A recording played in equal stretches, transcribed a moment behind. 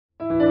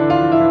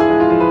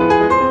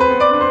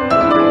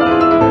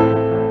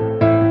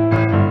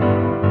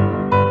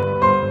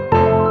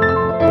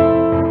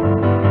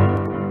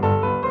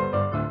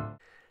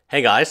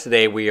Hey guys,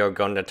 today we are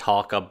going to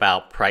talk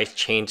about price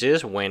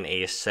changes when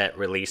a set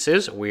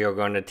releases. We are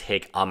going to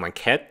take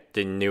Amonkhet,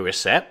 the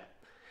newest set,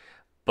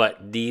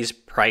 but these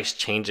price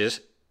changes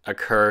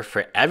occur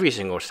for every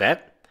single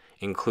set,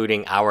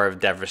 including Hour of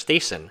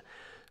Devastation.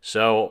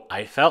 So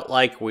I felt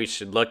like we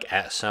should look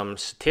at some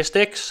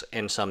statistics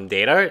and some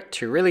data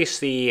to really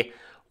see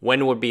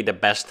when would be the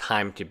best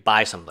time to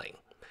buy something.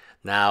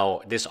 Now,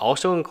 this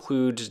also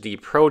includes the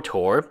Pro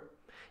Tour,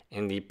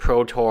 and the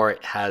Pro Tour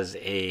has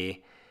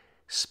a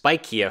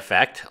spiky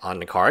effect on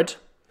the cards,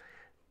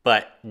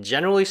 but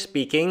generally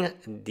speaking,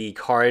 the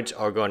cards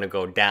are going to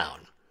go down.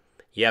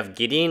 You have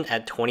Gideon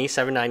at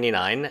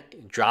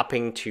 $27.99,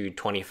 dropping to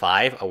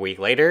 $25 a week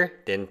later,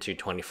 then to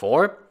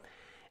 $24,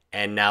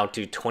 and now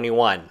to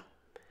 $21.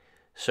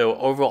 So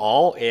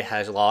overall, it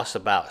has lost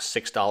about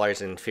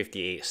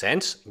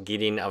 $6.58.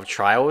 Gideon of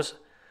Trials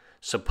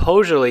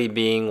supposedly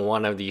being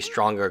one of the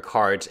stronger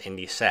cards in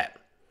the set.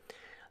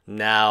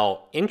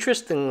 Now,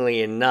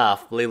 interestingly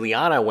enough,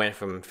 Liliana went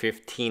from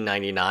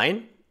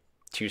 $15.99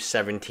 to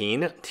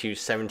 $17 to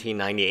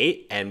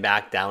 $17.98 and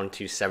back down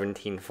to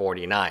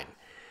 $17.49.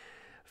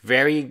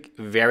 Very,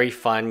 very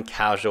fun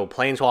casual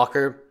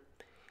planeswalker.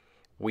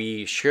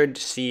 We should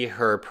see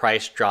her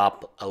price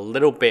drop a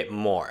little bit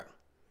more.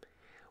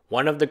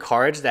 One of the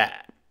cards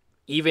that,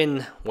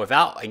 even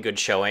without a good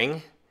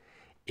showing,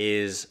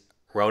 is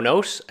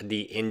Ronos,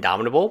 the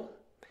Indomitable.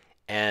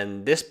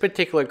 And this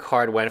particular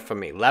card went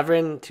from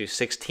 11 to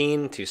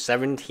 16 to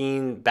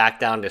 17, back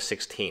down to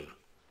 16.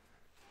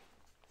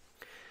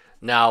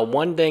 Now,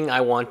 one thing I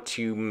want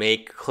to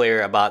make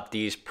clear about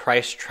these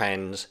price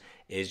trends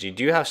is you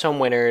do have some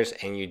winners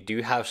and you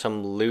do have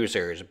some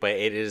losers, but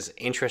it is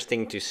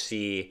interesting to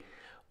see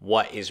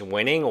what is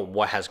winning,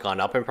 what has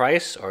gone up in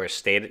price or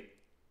stayed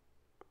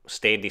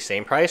the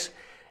same price,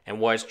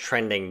 and what is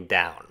trending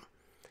down.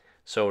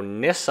 So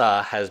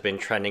Nissa has been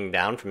trending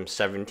down from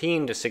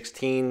 17 to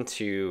 16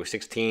 to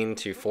 16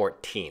 to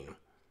 14.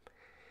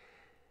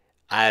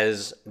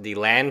 As the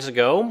lands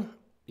go,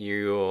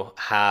 you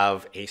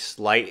have a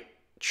slight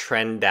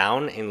trend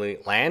down in the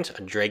lands.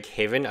 Drake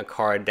Haven, a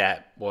card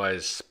that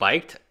was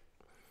spiked,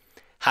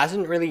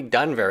 hasn't really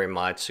done very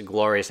much.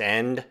 Glorious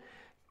End,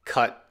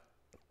 Cut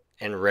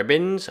and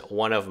Ribbons,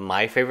 one of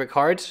my favorite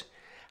cards,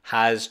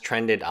 has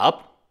trended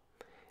up.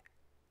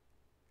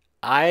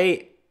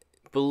 I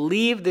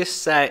believe this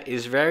set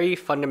is very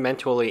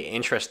fundamentally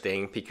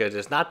interesting because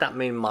there's not that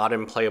many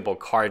modern playable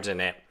cards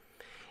in it.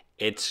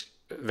 Its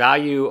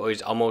value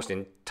is almost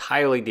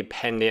entirely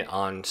dependent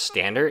on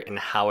standard and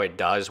how it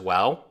does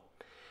well.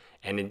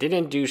 And it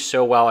didn't do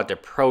so well at the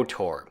Pro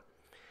Tour.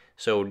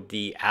 So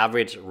the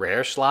average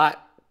rare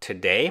slot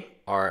today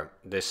or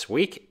this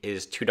week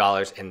is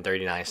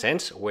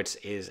 $2.39, which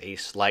is a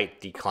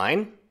slight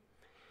decline.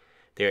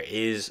 There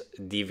is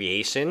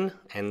deviation,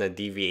 and the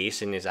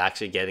deviation is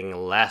actually getting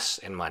less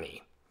in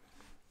money.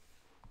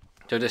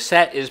 So the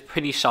set is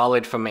pretty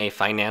solid from a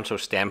financial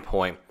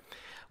standpoint,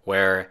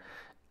 where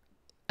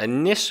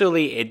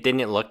initially it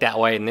didn't look that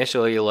way.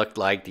 Initially it looked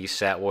like the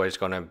set was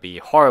going to be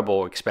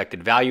horrible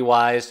expected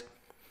value-wise,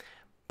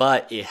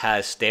 but it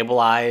has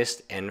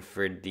stabilized, and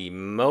for the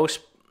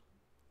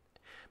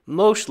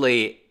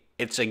mostly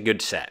it's a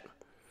good set.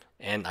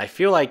 And I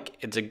feel like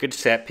it's a good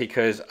set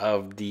because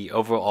of the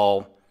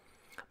overall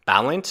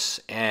balance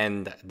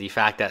and the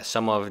fact that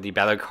some of the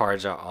better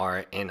cards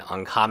are in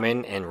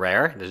uncommon and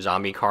rare, the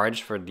zombie cards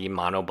for the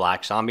mono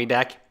black zombie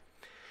deck,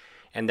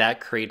 and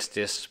that creates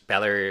this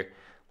better,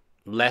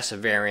 less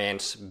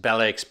variance,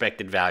 better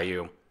expected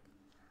value.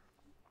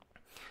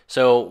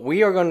 So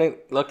we are going to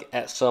look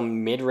at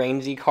some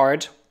mid-rangey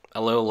cards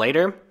a little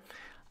later.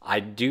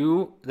 I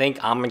do think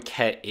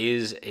Amonkhet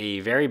is a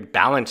very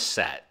balanced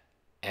set,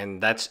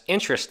 and that's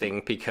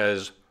interesting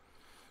because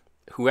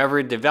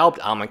whoever developed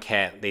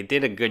Amonkhet, they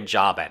did a good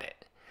job at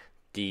it.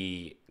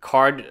 The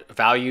card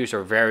values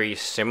are very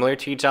similar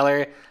to each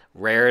other.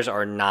 Rares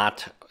are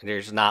not,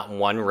 there's not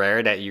one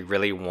rare that you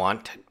really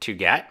want to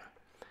get.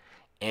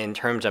 In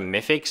terms of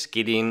mythics,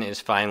 Gideon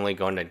is finally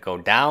going to go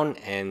down,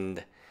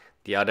 and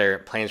the other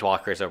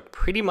planeswalkers are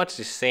pretty much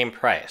the same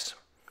price.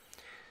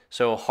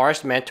 So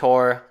Harsh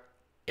Mentor,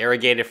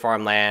 Irrigated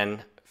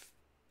Farmland,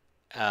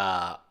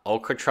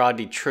 Okatra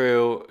the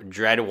True,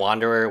 Dread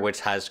Wanderer, which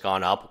has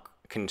gone up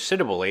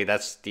considerably,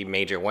 that's the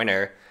major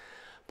winner,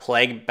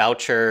 Plague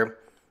Belcher,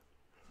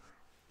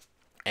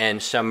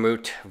 and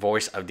Samut,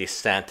 Voice of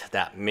Dissent,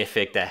 that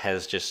mythic that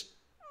has just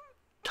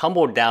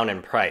tumbled down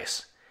in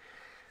price.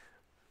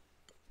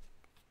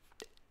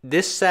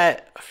 This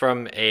set,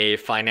 from a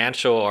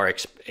financial, or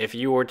if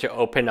you were to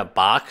open a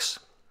box,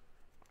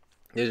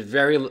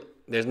 there's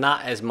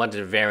not as much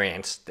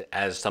variance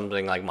as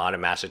something like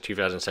Modern Master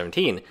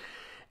 2017.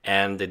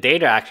 And the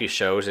data actually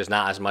shows there's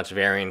not as much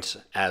variance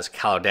as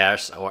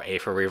Kaladesh or A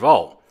for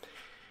Revolt,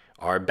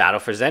 or Battle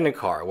for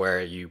Zendikar,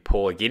 where you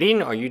pull a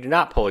Gideon or you do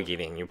not pull a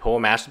Gideon. You pull a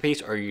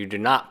Masterpiece or you do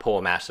not pull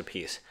a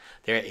Masterpiece.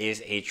 There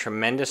is a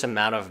tremendous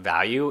amount of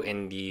value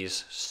in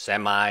these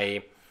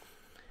semi-valued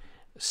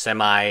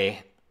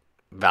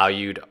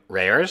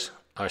rares,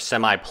 or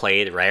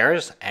semi-played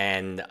rares,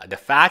 and the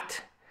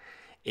fact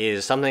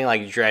is something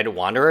like Dread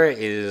Wanderer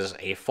is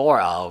a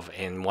 4 of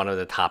in one of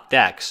the top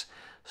decks,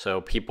 so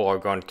people are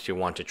going to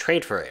want to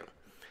trade for it.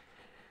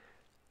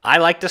 I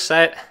like the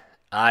set.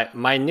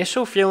 My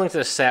initial feeling to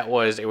the set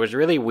was it was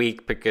really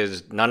weak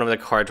because none of the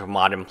cards were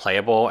modern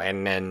playable,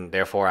 and then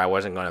therefore I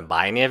wasn't going to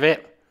buy any of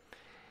it.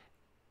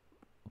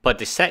 But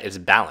the set is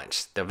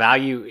balanced. The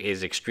value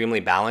is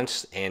extremely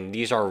balanced, and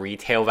these are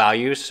retail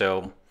values,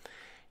 so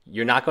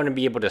you're not going to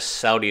be able to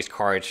sell these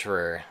cards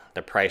for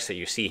the price that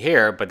you see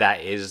here, but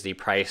that is the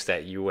price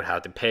that you would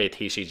have to pay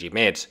TCG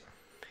mids.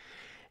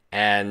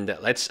 And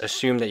let's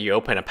assume that you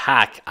open a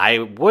pack. I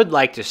would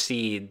like to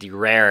see the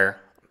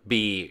rare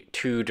be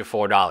 $2 to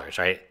 $4,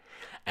 right?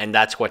 And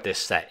that's what this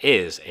set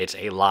is. It's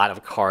a lot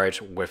of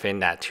cards within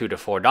that $2 to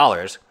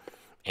 $4,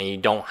 and you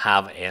don't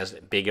have as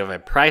big of a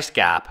price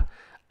gap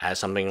as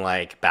something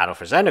like Battle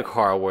for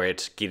Zendikar, where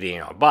it's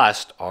Gideon or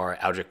bust, or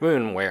Eldritch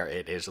Moon, where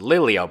it is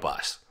Lily or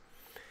bust.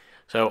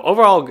 So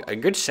overall, a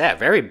good set,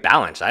 very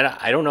balanced.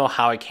 I don't know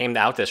how it came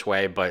out this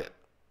way, but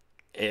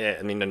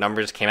the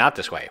numbers came out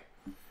this way.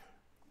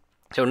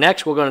 So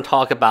next, we're going to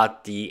talk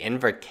about the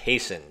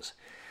invocations.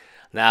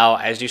 Now,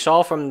 as you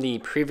saw from the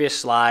previous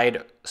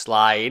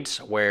slides,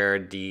 where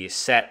the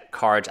set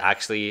cards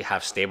actually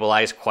have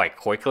stabilized quite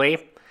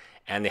quickly,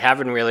 and they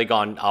haven't really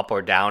gone up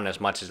or down as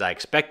much as I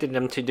expected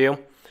them to do.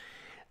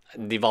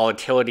 The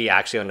volatility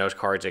actually on those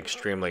cards is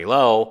extremely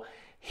low.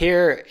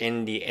 Here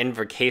in the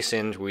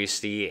invocations, we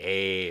see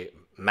a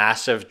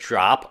massive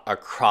drop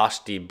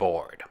across the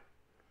board.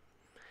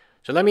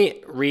 So let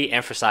me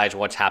re-emphasize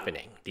what's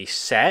happening. The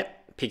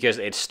set, because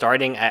it's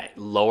starting at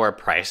lower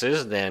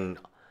prices than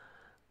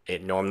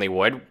it normally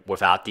would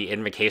without the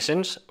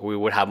invocations, we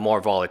would have more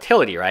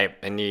volatility, right,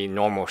 in the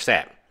normal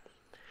set.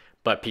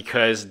 But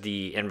because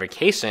the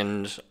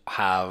invocations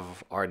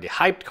are the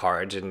hyped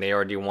cards, and they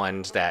are the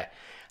ones that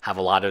have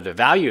a lot of the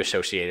value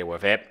associated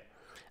with it,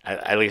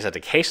 at least at the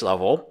case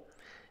level,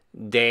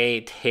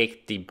 they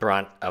take the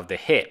brunt of the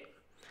hit.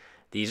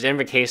 These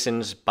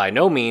invocations by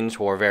no means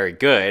were very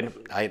good.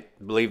 I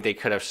believe they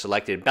could have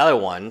selected better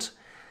ones.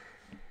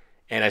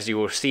 And as you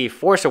will see,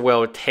 Force of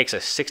Will takes a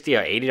 $60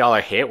 or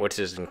 $80 hit, which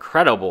is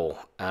incredible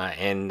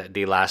in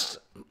the last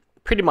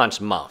pretty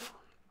much month.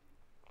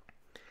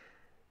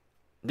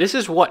 This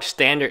is what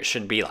standard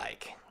should be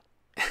like,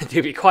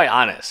 to be quite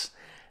honest.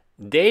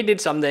 They did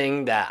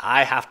something that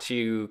I have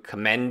to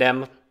commend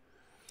them.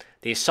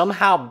 They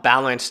somehow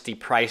balanced the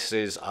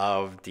prices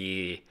of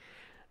the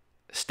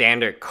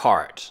standard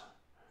cards.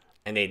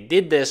 And they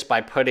did this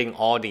by putting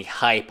all the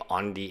hype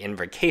on the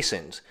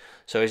invocations.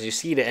 So as you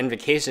see, the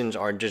invocations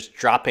are just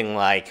dropping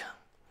like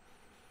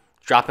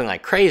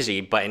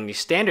crazy. But in the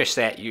standard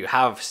set, you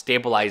have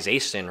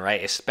stabilization,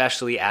 right?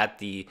 Especially at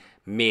the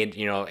mid,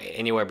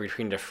 anywhere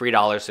between the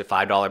 $3 to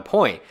 $5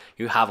 point.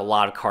 You have a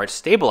lot of cards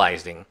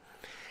stabilizing.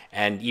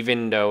 And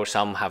even though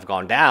some have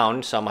gone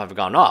down, some have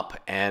gone up.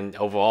 And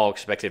overall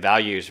expected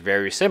value is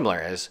very similar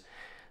as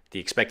the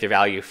expected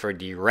value for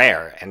the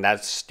rare. And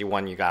that's the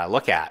one you got to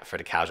look at for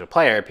the casual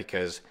player,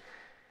 because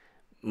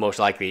most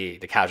likely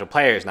the casual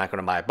player is not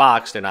going to buy a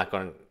box. They're not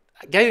going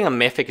to... Getting a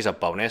mythic is a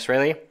bonus,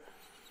 really.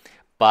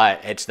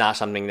 But it's not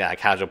something that a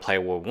casual player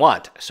would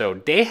want. So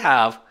they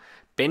have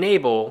been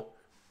able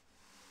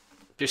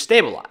to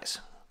stabilize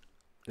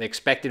the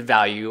expected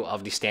value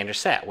of the standard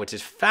set, which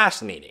is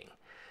fascinating.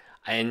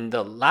 In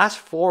the last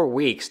 4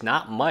 weeks,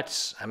 not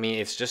much. I mean,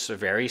 it's just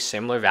very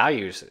similar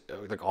values.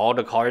 Like all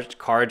the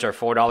cards are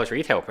 $4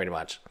 retail pretty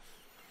much.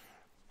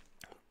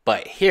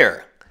 But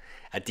here,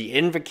 at the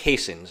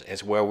invocations,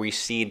 is where we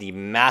see the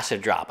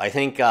massive drop. I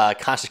think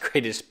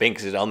Consecrated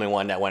Sphinx is the only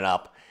one that went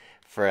up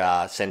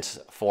for since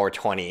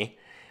 420.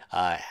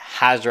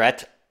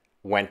 Hazret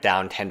went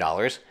down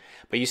 $10.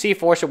 But you see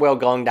Force of Will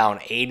going down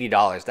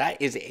 $80. That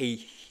is a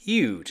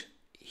huge.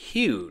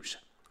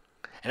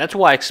 And that's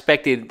what I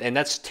expected, and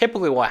that's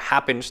typically what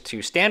happens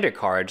to standard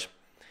cards,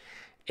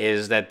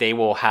 is that they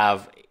will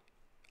have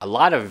a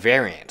lot of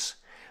variance.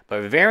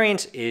 But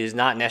variance is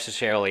not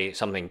necessarily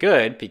something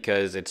good,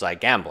 because it's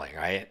like gambling,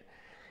 right?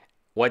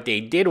 What they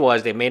did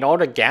was they made all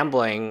the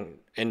gambling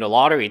in the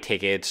lottery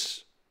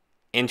tickets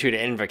into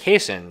the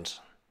invocations.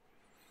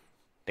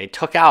 They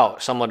took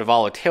out some of the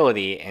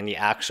volatility in the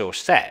actual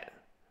set.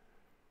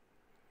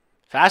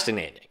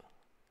 Fascinating.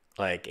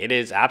 Like, it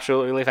is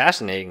absolutely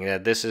fascinating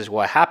that this is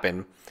what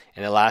happened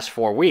in the last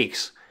 4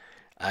 weeks.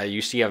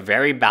 You see a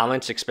very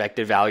balanced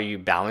expected value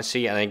balance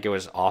sheet. I think it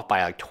was off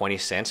by like 20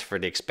 cents for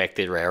the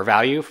expected rare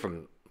value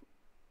from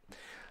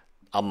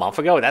a month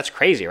ago. That's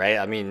crazy, right?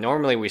 I mean,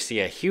 normally we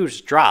see a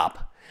huge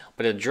drop,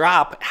 but the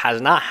drop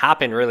has not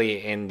happened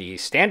really in the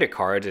standard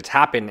cards. It's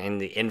happened in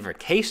the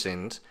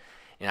invocations,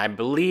 and I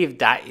believe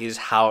that is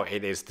how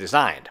it is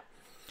designed.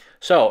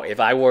 So if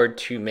I were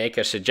to make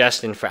a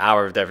suggestion for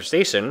Hour of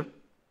Devastation,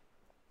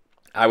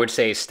 I would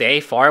say stay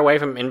far away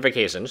from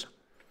invocations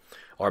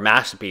or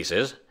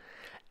masterpieces,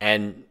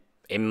 and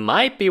it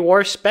might be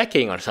worth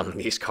speccing on some of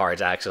these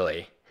cards,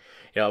 actually.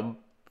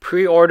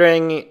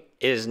 Pre-ordering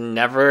is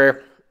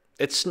never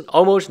it's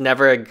almost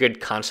never a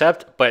good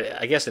concept,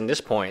 but I guess in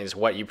this point is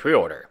what you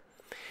pre-order.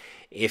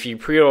 If you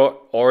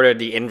pre-order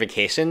the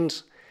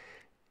invocations,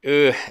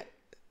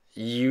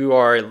 you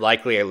are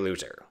likely a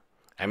loser.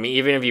 I mean,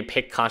 even if you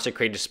pick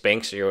Consecrated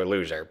Sphinx, you're a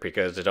loser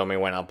because it only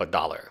went up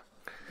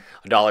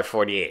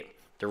 $1.48.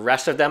 The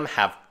rest of them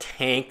have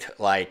tanked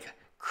like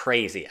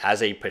crazy.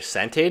 As a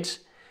percentage,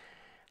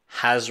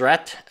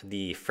 Hazret,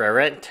 the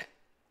ferret,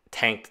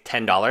 tanked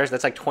 $10.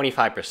 That's like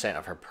 25%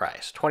 of her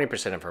price,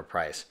 20% of her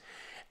price.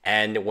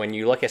 And when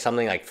you look at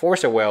something like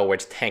Force of Will,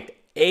 which tanked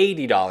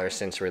 $80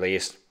 since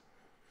release,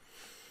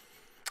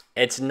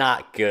 it's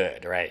not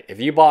good, right? If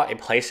you bought a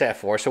playset of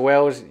Force of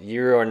Wills,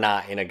 you're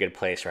not in a good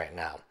place right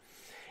now.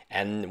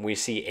 And we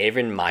see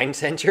Aven Mind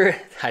Center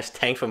has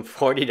tanked from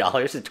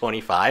 $40 to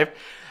 $25.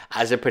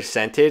 As a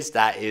percentage,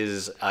 that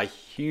is a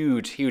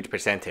huge, huge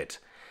percentage.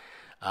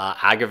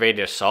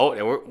 Aggravated Assault,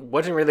 it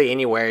wasn't really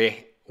anywhere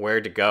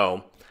where to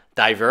go.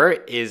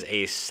 Divert is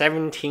a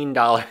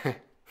 $17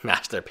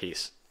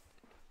 masterpiece.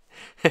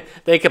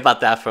 Think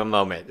about that for a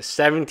moment.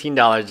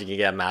 $17 you can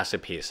get a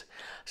masterpiece.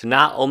 So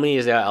not only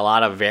is there a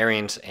lot of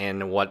variance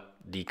in what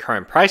the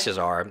current prices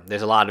are,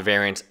 there's a lot of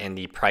variance in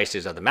the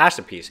prices of the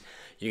masterpiece.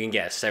 You can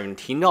get a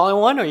 $17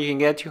 one or you can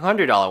get a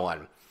 $200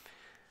 one.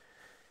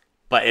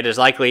 But it is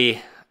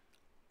likely,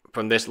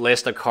 from this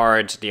list of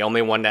cards, the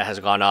only one that has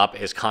gone up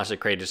is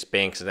Consecrated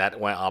Sphinx. That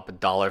went up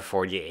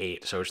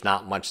 $1.48, so it's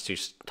not much to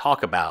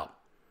talk about.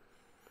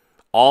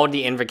 All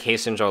the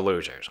invocations are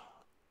losers.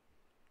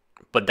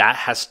 But that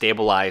has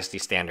stabilized the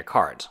standard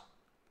cards.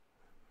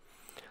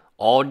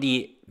 All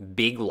the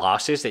big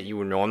losses that you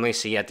would normally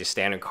see at the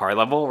standard card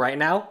level right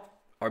now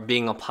are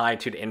being applied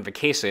to the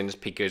invocations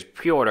because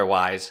pre-order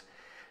wise,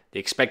 the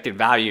expected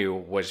value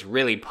was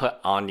really put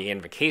on the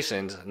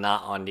invocations,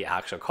 not on the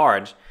actual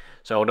cards.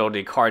 So although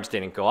the cards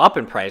didn't go up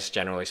in price,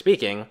 generally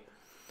speaking,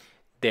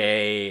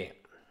 they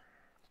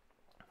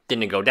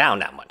didn't go down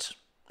that much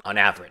on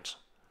average.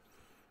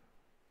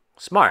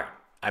 Smart.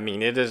 I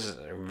mean, it is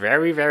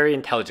very, very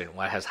intelligent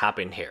what has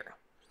happened here.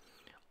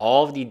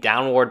 All of the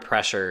downward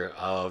pressure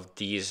of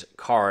these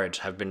cards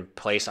have been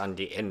placed on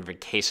the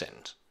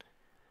invocations.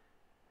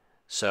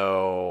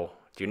 So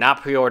do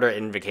not pre-order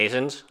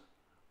invocations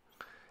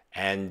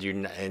and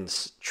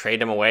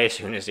trade them away as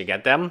soon as you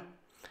get them.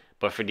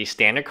 But for these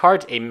standard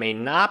cards, it may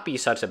not be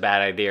such a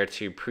bad idea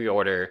to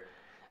pre-order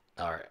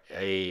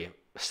a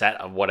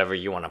set of whatever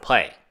you want to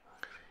play,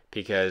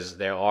 because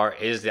there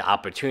is the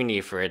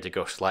opportunity for it to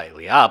go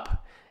slightly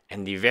up,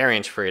 and the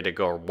variance for it to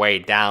go way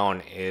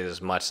down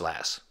is much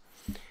less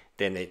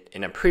than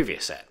in a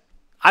previous set.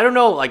 I don't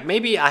know, like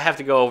maybe I have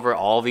to go over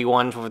all the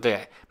ones with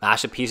the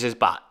masterpieces,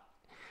 but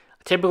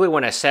typically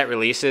when a set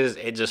releases,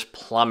 it just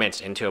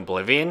plummets into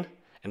oblivion,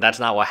 and that's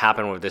not what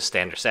happened with this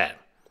standard set.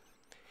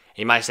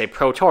 You might say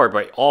Pro Tour,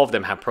 but all of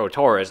them have Pro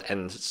Tours,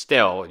 and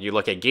still, you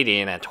look at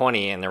Gideon at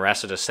 20, and the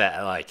rest of the set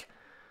at like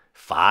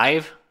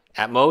 5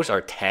 at most,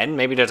 or 10.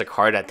 Maybe there's a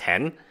card at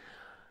 10.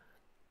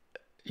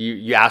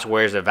 You ask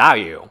where's the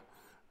value,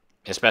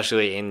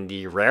 especially in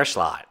the rare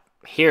slot.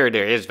 Here,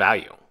 there is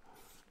value.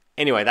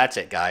 Anyway, that's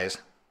it, guys.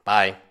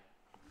 Bye.